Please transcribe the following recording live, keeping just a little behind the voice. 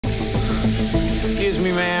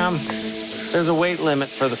me, ma'am. There's a weight limit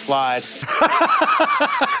for the slide.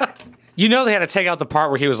 You know they had to take out the part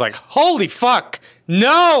where he was like, holy fuck,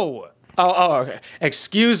 no! Okay.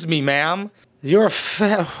 Excuse me, ma'am. You're a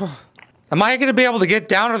fat... Am I gonna be able to get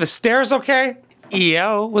down the stairs okay?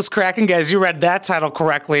 EO was cracking, guys. You read that title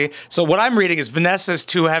correctly. So what I'm reading is Vanessa's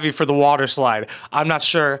too heavy for the water slide. I'm not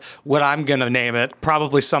sure what I'm gonna name it.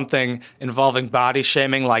 Probably something involving body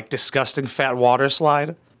shaming like disgusting fat water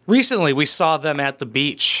slide. Recently, we saw them at the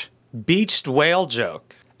beach. Beached whale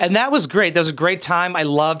joke. And that was great. That was a great time. I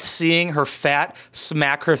loved seeing her fat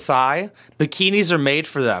smack her thigh. Bikinis are made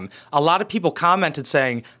for them. A lot of people commented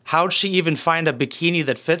saying, how'd she even find a bikini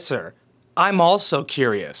that fits her? I'm also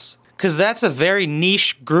curious. Because that's a very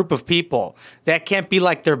niche group of people. That can't be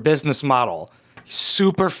like their business model.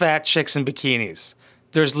 Super fat chicks in bikinis.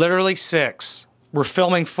 There's literally 6. We're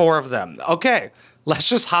filming 4 of them. Okay, let's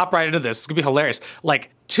just hop right into this. It's gonna be hilarious. Like,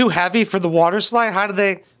 too heavy for the water slide? How do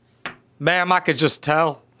they... Ma'am, I could just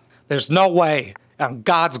tell. There's no way on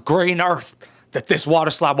God's green earth that this water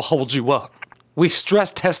slide will hold you up. We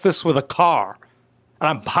stress test this with a car. And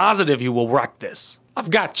I'm positive you will wreck this. I've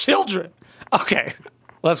got children. Okay.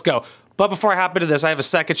 Let's go. But before I hop into this, I have a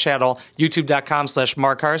second channel,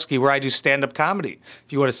 youtube.com/Mark Harsky, where I do stand-up comedy.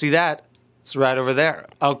 If you want to see that, it's right over there.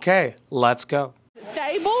 Okay, let's go.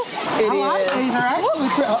 Stable? It is.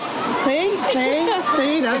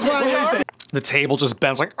 See, that's why. The table just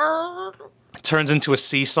bends like, turns into a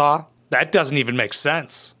seesaw. That doesn't even make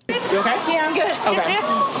sense. You okay? Yeah, I'm good.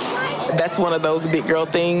 Okay. That's one of those big girl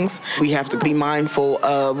things. We have to be mindful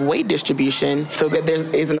of weight distribution so that there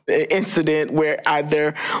isn't an incident where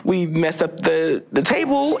either we mess up the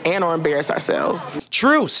table and or embarrass ourselves.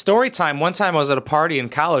 True. Story time. One time I was at a party in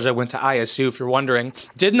college. I went to ISU, if you're wondering.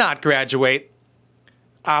 Did not graduate,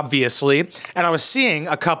 obviously. And I was seeing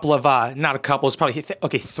a couple of, not a couple, it's probably,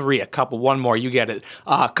 okay, 3, a couple, one more, you get it.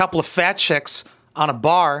 A couple of fat chicks on a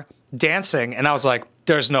bar dancing. And I was like,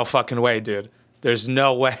 there's no fucking way, dude. There's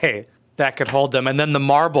no way that could hold them. And then the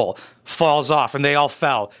marble falls off and they all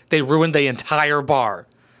fell. They ruined the entire bar.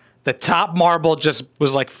 The top marble just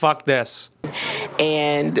was like, fuck this.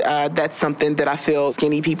 And that's something that I feel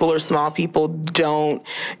skinny people or small people don't,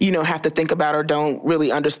 have to think about or don't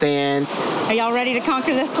really understand. Are y'all ready to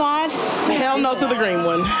conquer this slide? Hell no to the green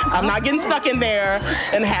one. I'm not getting stuck in there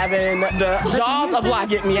and having the jaws of life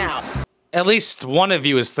get me out. At least one of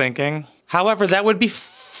you is thinking. However, that would be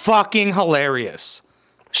fucking hilarious.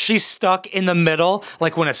 She's stuck in the middle,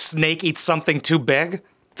 like when a snake eats something too big.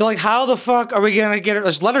 They're like, how the fuck are we gonna get her?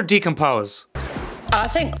 Let's let her decompose. I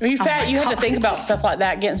think when you're fat, you have to think about stuff like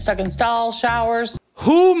that, getting stuck in stalls, showers.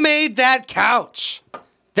 Who made that couch?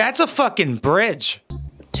 That's a fucking bridge.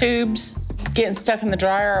 Tubes, getting stuck in the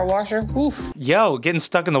dryer or washer. Oof. Yo, getting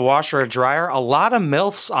stuck in the washer or dryer. A lot of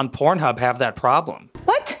MILFs on Pornhub have that problem.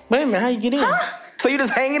 What? Wait a minute, how you get in? Huh? So you're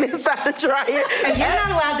just hanging inside the dryer? And you're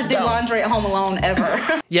not allowed to do laundry at home alone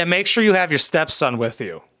ever. Yeah, make sure you have your stepson with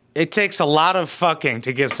you. It takes a lot of fucking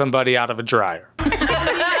to get somebody out of a dryer. Do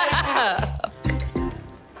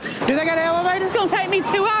they got an elevator? It's gonna take me 2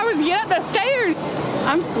 hours to get up those stairs.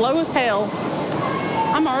 I'm slow as hell.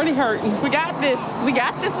 I'm already hurting. We got this. We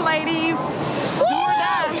got this, ladies. Do or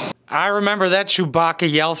die. I remember that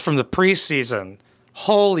Chewbacca yell from the preseason.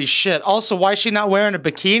 Holy shit. Also, why is she not wearing a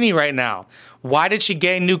bikini right now? Why did she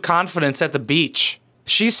gain new confidence at the beach?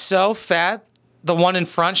 She's so fat. The one in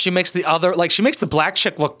front, she makes the other, like she makes the black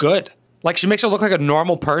chick look good. Like she makes her look like a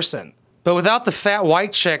normal person. But without the fat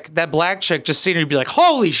white chick, that black chick just seen her be like,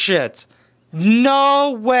 holy shit.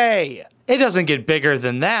 No way. It doesn't get bigger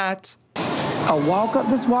than that. A walk up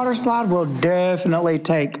this water slide will definitely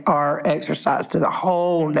take our exercise to the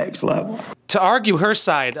whole next level. To argue her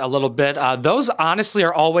side a little bit, those honestly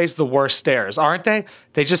are always the worst stairs, aren't they?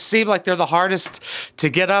 They just seem like they're the hardest to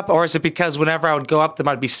get up, or is it because whenever I would go up them,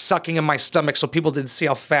 I'd be sucking in my stomach so people didn't see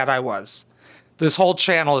how fat I was? This whole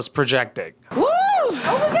channel is projecting. Woo!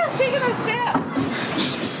 Oh my God, taking those steps.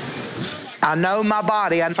 I know my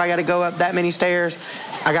body, and if I gotta go up that many stairs,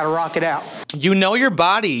 I gotta rock it out. You know your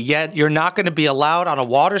body, yet you're not gonna be allowed on a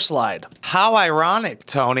water slide. How ironic,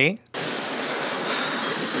 Tony.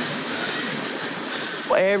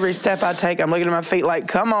 Every step I take, I'm looking at my feet like,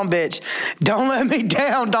 come on, bitch. Don't let me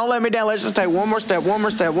down. Don't let me down. Let's just take one more step, one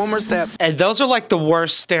more step, one more step. And those are like the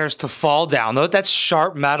worst stairs to fall down. That's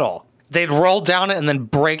sharp metal. They'd roll down it and then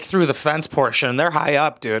break through the fence portion. And they're high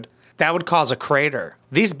up, dude. That would cause a crater.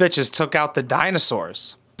 These bitches took out the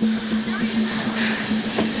dinosaurs.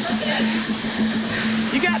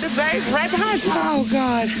 You got this, babe, right behind you. Oh,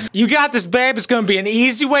 God. You got this, babe. It's going to be an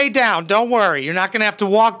easy way down. Don't worry. You're not going to have to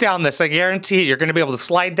walk down this. I guarantee you. You're going to be able to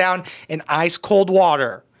slide down in ice cold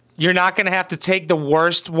water. You're not gonna have to take the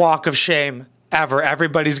worst walk of shame ever.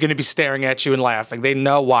 Everybody's gonna be staring at you and laughing. They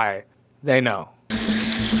know why. They know.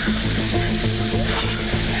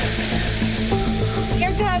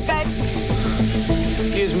 You're good, babe.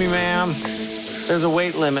 Excuse me, ma'am. There's a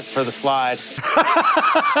weight limit for the slide.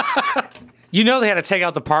 You know they had to take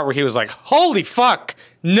out the part where he was like, holy fuck,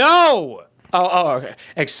 no! Okay.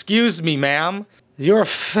 Excuse me, ma'am. You're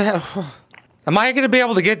Am I gonna be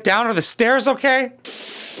able to get down to the stairs okay?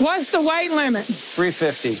 What's the weight limit?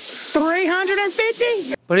 350.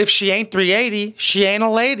 350? But if she ain't 380, she ain't a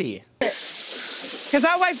lady. Because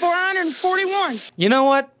I weigh 441. You know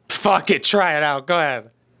what? Fuck it, try it out, go ahead.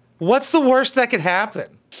 What's the worst that could happen?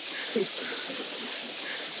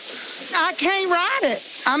 I can't ride it.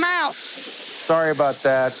 I'm out. Sorry about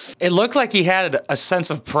that. It looked like he had a sense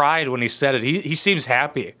of pride when he said it. He seems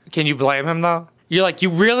happy. Can you blame him though? You're like, you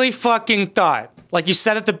really fucking thought, like you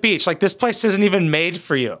said at the beach, like this place isn't even made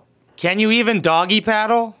for you. Can you even doggy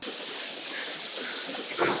paddle?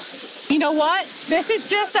 You know what? This is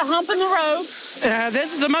just a hump in the road.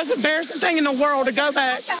 This is the most embarrassing thing in the world to go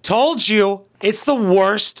back. Told you, it's the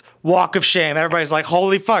worst walk of shame. Everybody's like,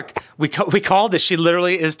 holy fuck, we called this. She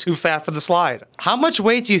literally is too fat for the slide. How much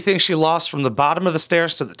weight do you think she lost from the bottom of the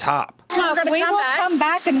stairs to the top? Look, we will come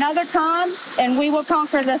back another time, and we will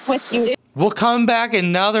conquer this with you. We'll come back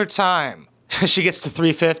another time. She gets to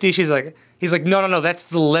 350. He's like, no, that's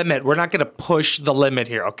the limit. We're not gonna push the limit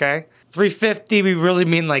here, okay? 350, we really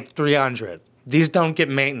mean like 300. These don't get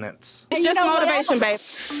maintenance. It's just motivation, babe.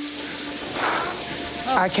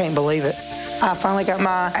 I can't believe it. I finally got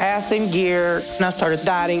my ass in gear and I started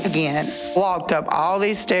dieting again. Walked up all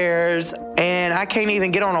these stairs and I can't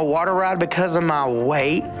even get on a water ride because of my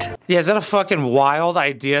weight. Yeah, is that a fucking wild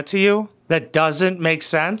idea to you? That doesn't make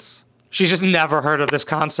sense? She's just never heard of this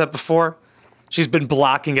concept before. She's been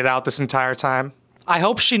blocking it out this entire time. I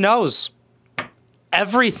hope she knows.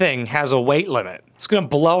 Everything has a weight limit. It's gonna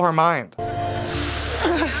blow her mind.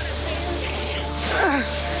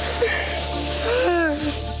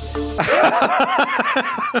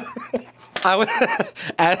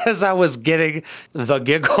 As I was getting the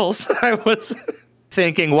giggles, I was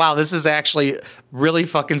thinking, wow, this is actually really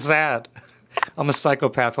fucking sad. I'm a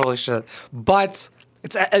psychopath, holy shit. But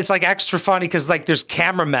it's like extra funny because like there's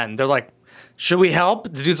cameramen. They're like, should we help?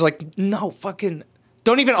 The dude's like, no, fucking,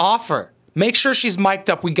 don't even offer. Make sure she's mic'd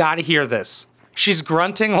up. We gotta hear this. She's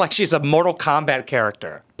grunting like she's a Mortal Kombat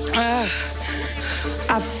character.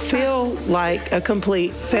 I feel like a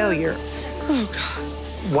complete failure. Oh,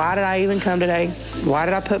 God. Why did I even come today? Why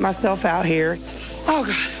did I put myself out here? Oh,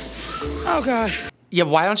 God. Oh, God. Yeah,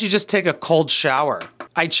 why don't you just take a cold shower?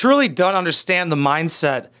 I truly don't understand the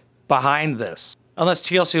mindset behind this. Unless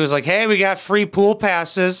TLC was like, hey, we got free pool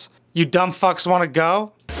passes. You dumb fucks want to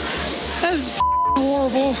go? That's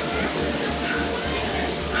horrible.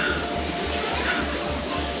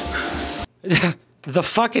 The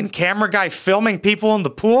fucking camera guy filming people in the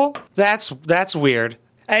pool? That's weird.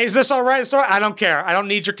 Hey, is this all right? It's all right? I don't care. I don't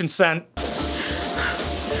need your consent.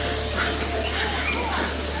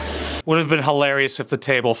 Would have been hilarious if the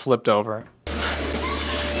table flipped over.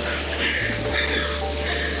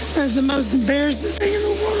 That's the most embarrassing thing in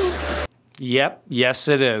the world. Yep, yes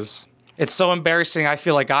it is. It's so embarrassing I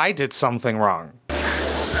feel like I did something wrong.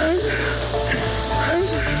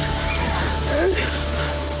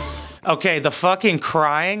 Okay, the fucking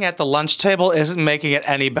crying at the lunch table isn't making it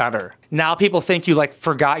any better. Now people think you like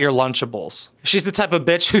forgot your Lunchables. She's the type of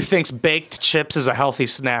bitch who thinks baked chips is a healthy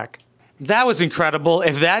snack. That was incredible.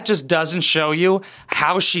 If that just doesn't show you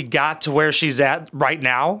how she got to where she's at right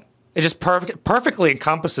now, it just perfectly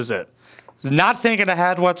encompasses it. Not thinking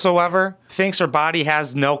ahead whatsoever, thinks her body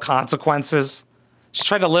has no consequences. She's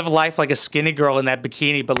trying to live life like a skinny girl in that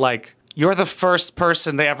bikini, but like, you're the first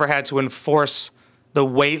person they ever had to enforce the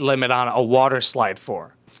weight limit on a water slide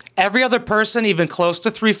for. Every other person, even close to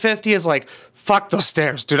 350, is like, fuck those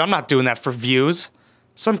stairs, dude, I'm not doing that for views.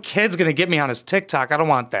 Some kid's gonna get me on his TikTok, I don't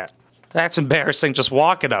want that. That's embarrassing, just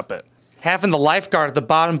walking up it. Having the lifeguard at the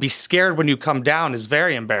bottom be scared when you come down is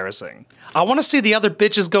very embarrassing. I wanna see the other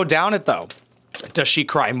bitches go down it though. Does she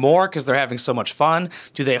cry more because they're having so much fun?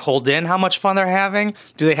 Do they hold in how much fun they're having?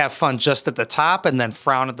 Do they have fun just at the top and then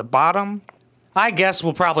frown at the bottom? I guess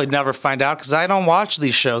we'll probably never find out because I don't watch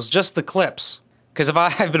these shows, just the clips. Because if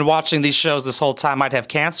I've been watching these shows this whole time, I'd have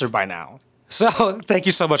cancer by now. So, thank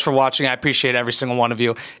you so much for watching. I appreciate every single one of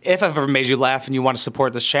you. If I've ever made you laugh and you want to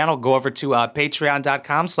support this channel, go over to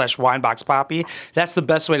patreon.com/Wineboxpapi. That's the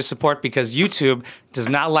best way to support because YouTube does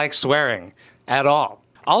not like swearing at all.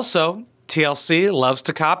 Also, TLC loves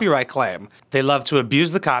to copyright claim. They love to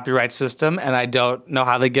abuse the copyright system, and I don't know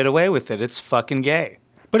how they get away with it. It's fucking gay.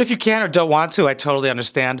 But if you can or don't want to, I totally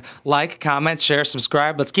understand. Like, comment, share,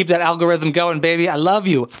 subscribe. Let's keep that algorithm going, baby. I love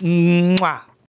you. Mwah.